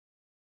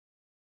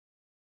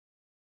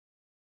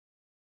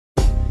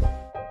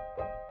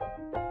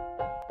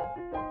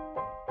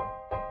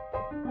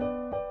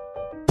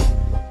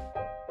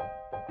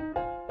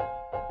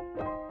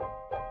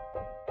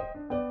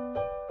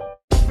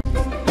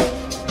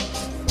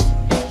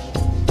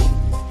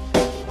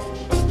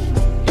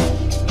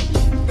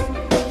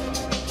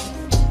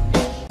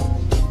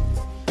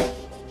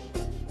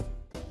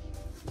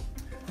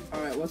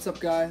What's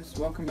up guys,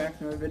 welcome back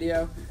to another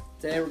video.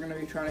 Today we're going to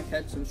be trying to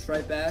catch some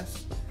striped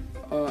bass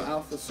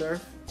off the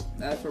surf.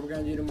 That's what we're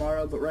going to do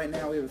tomorrow, but right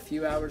now we have a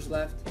few hours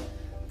left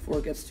before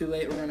it gets too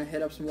late. We're going to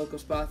hit up some local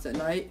spots at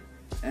night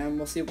and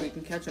we'll see if we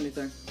can catch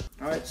anything.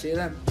 Alright, see you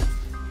then.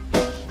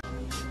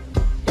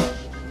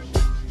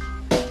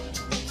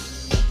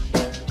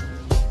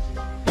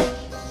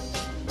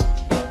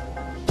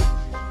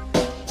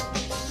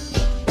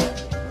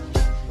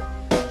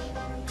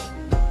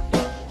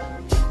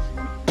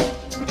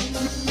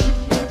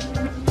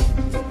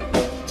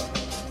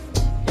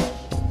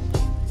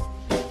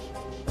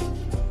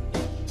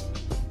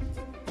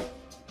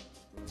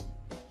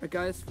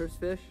 Alright guys, first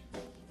fish,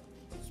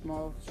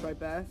 small striped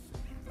bass.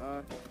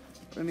 We're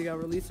gonna go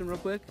release him real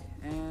quick,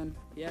 and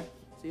yeah,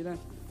 see you then.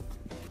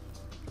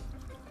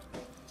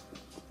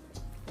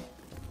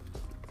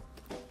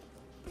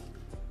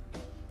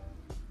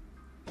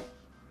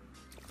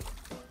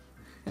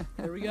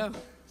 There we go.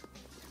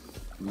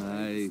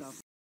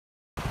 Nice.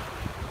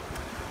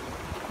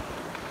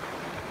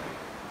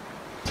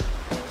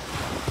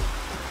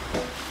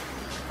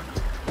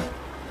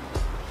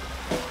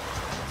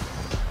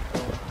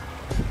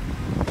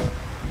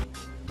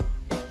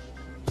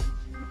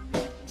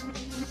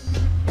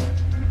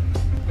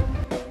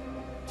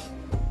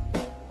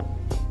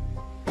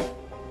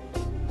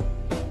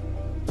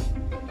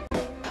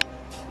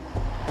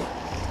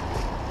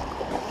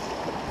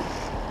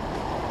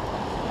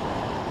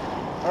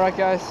 Alright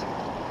guys,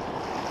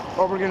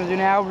 what we're going to do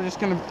now, we're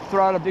just going to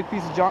throw out a big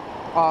piece of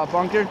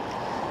bunker.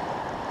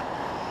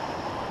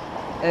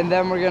 And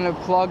then we're going to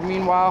plug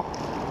meanwhile.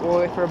 We'll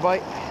wait for a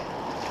bite.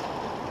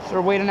 So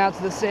we're waiting out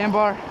to the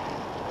sandbar.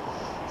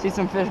 See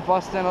some fish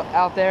busting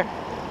out there.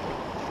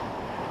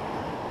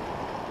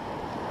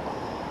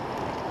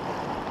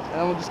 And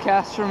then we'll just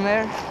cast from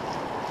there.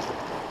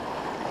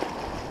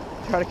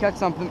 Try to catch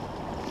something.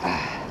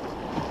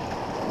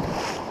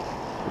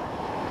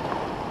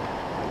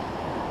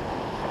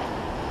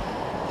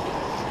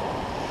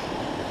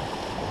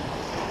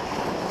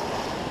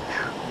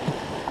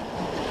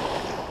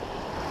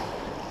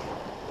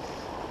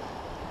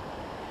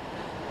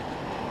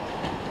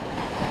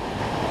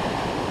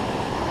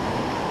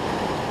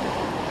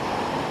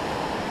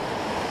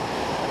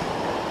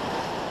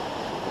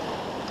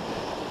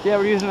 Yeah,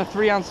 we're using a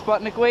 3-ounce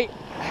Sputnik weight.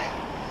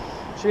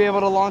 Should be able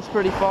to launch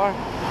pretty far.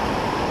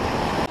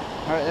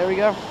 All right, there we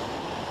go.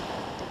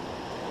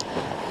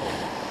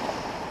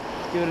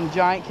 Do it in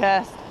giant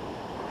cast.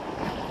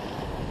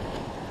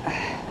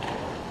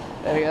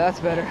 There we go,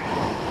 that's better.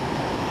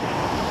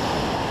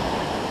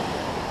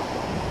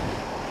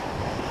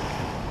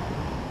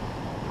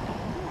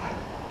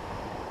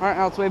 All right,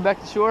 now let's wade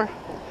back to shore.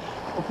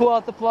 We'll pull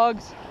out the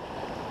plugs,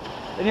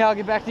 and yeah, I'll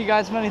get back to you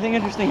guys if anything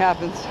interesting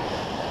happens.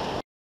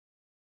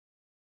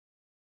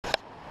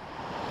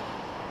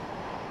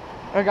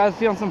 Alright guys,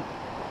 feeling some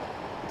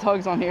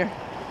tugs on here.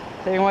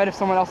 Taking away to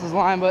someone else's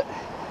line, but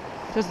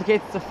just in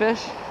case it's a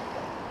fish,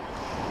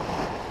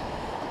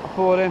 I'll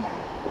pull it in.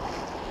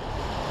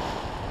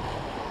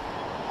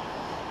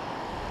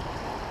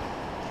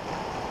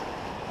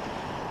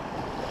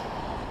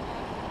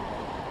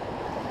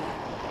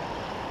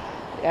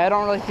 Yeah, I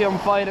don't really feel him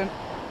fighting.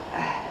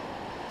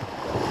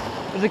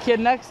 There's a kid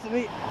next to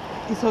me.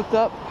 He's hooked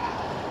up.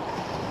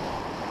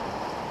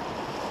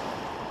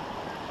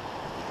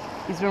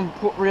 He's been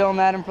reeling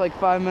at him for like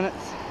 5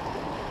 minutes.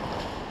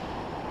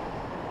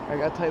 I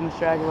gotta tighten the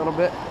drag a little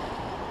bit.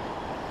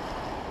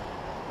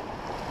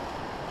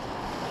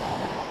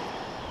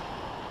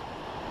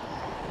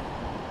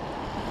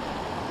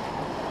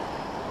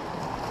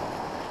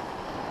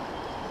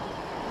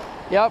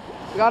 Yep,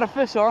 got a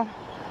fish on.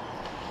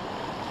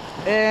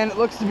 And it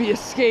looks to be a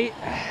skate.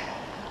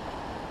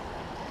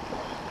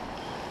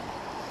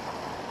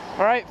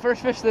 Alright,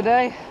 first fish of the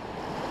day.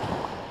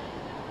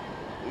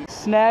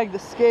 Snagged the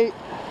skate.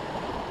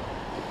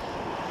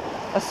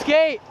 A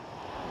skate!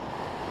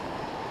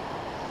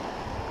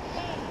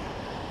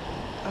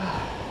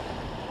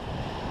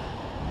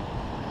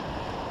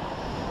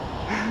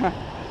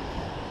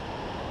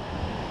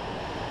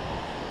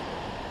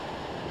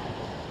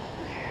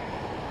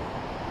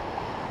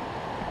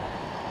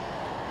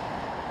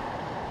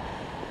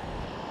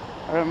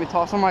 Alright, let me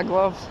toss on my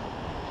gloves.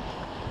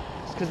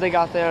 Just because they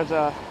got there as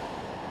a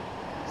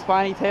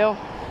spiny tail.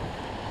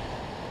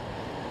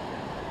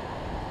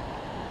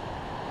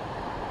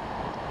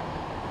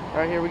 All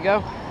right, here we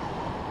go.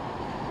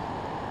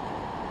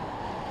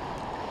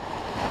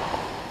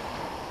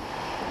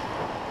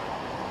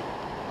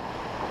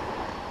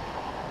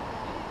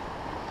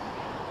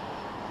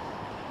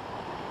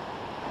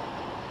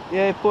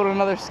 Yeah, he pulled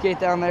another skate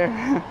down there.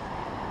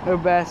 No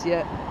bass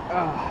yet.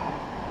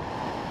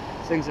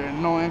 These things are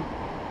annoying.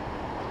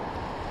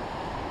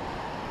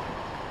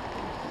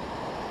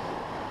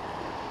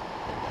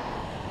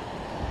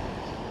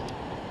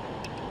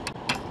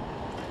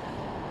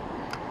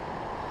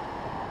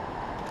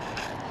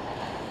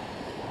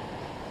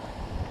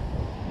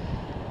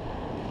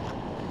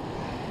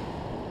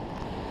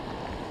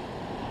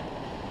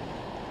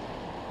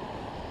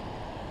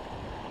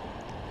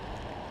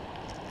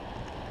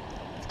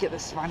 get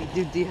this spiny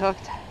dude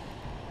dehooked.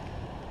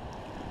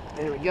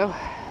 There we go.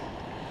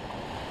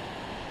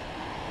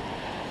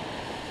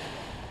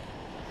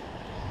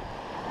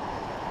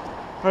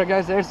 Alright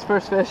guys, there's the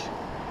first fish.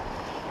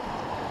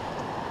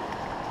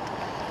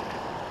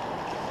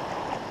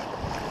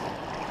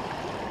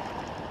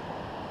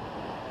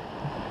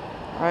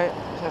 Alright,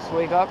 just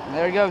wake up, and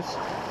there he goes.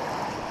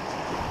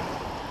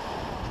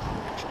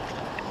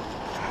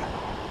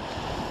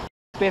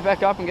 Bait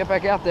back up and get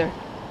back out there.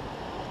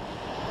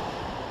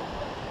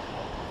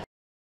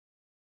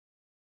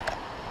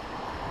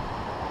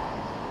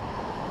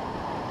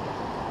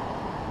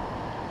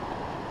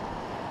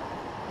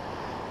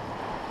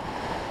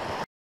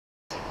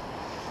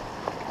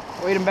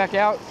 Wait him back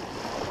out.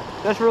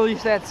 Just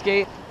release that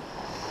skate.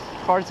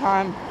 Hard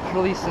time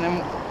releasing him.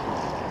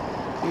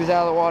 He was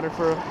out of the water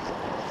for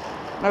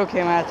an okay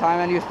amount of time,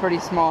 and he was pretty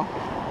small.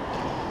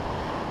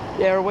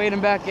 Yeah, we're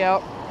waiting back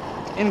out.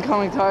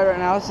 Incoming tide right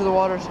now, so the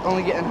water's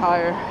only getting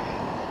higher.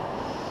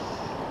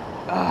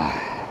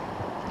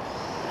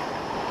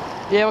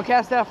 Yeah, we'll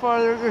cast that far.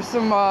 There's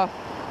some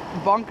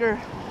bunker,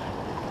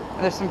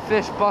 and there's some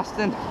fish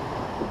busting,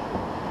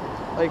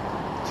 like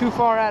too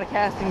far out of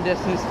casting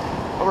distance.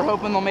 But we're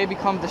hoping they'll maybe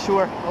come to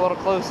shore a little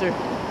closer.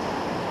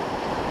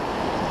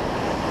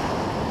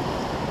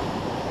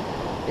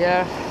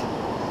 Yeah,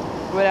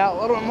 wait out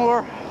a little bit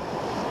more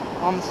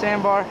on the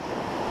sandbar,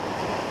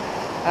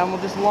 and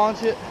we'll just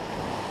launch it.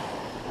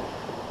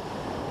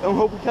 And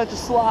hope we catch a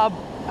slob.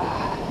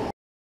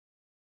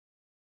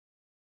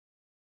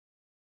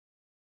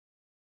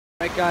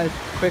 Alright guys,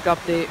 quick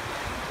update.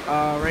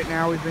 Right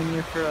now we've been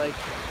here for like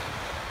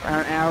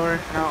around an hour.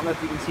 I don't know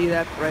if you can see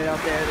that, but right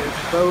out there there's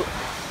a boat.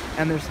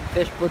 And there's some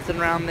fish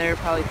blitzing around there,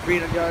 probably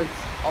 300 yards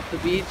off the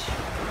beach.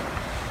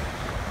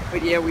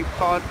 But yeah, we've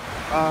caught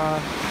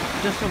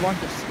just a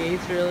bunch of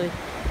skates really.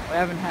 We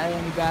haven't had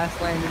any bass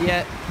landed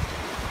yet.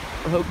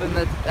 We're hoping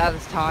that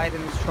this tide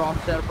and this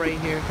trough setup right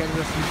here catches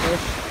us some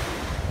fish.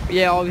 But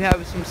yeah, all we have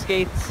is some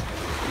skates.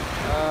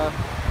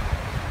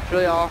 That's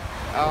really all.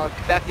 I'll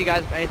get back to you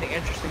guys if anything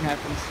interesting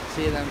happens.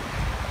 See you then.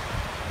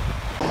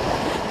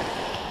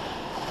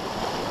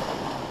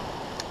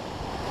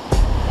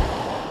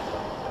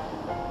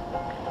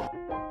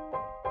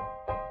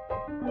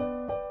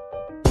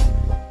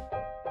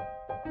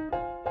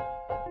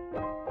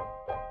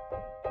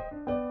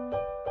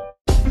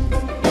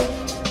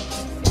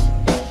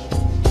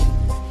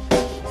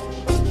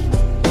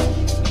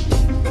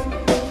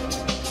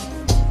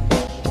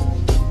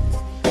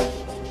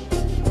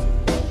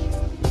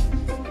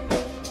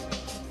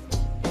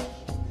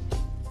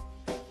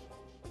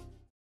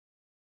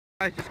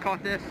 I just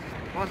caught this.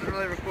 Wasn't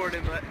really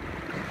recording, but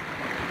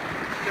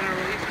just gonna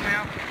release him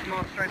now.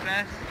 Small striped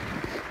bass.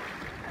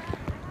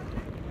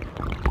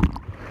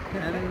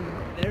 And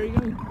there you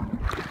go.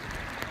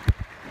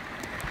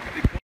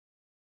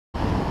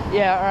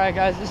 Yeah, alright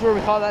guys, this is where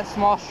we caught that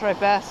small striped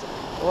bass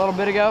a little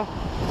bit ago.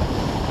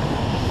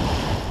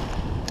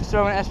 Just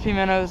throwing SP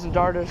minnows and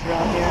darters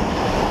around here.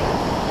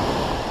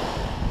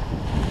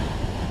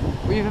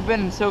 We've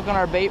been soaking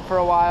our bait for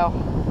a while.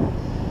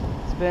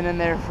 It's been in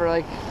there for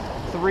like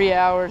 3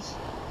 hours.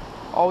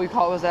 All we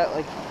caught was that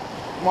like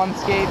one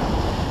skate.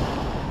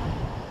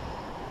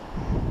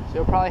 So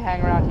we'll probably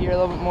hang around here a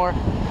little bit more.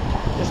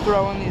 Just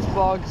throwing these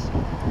plugs.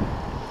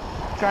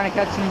 Trying to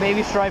catch some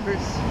baby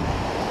stripers.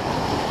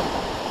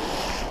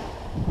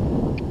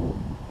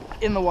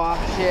 In the wash,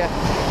 yeah.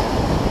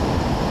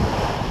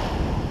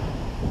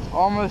 It's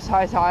almost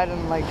high tide,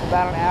 in like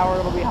about an hour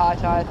it'll be high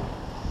tide.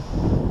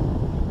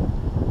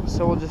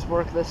 So we'll just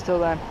work this till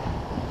then.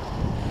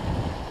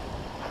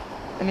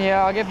 And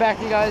yeah, I'll get back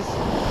to you guys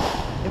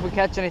if we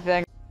catch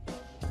anything.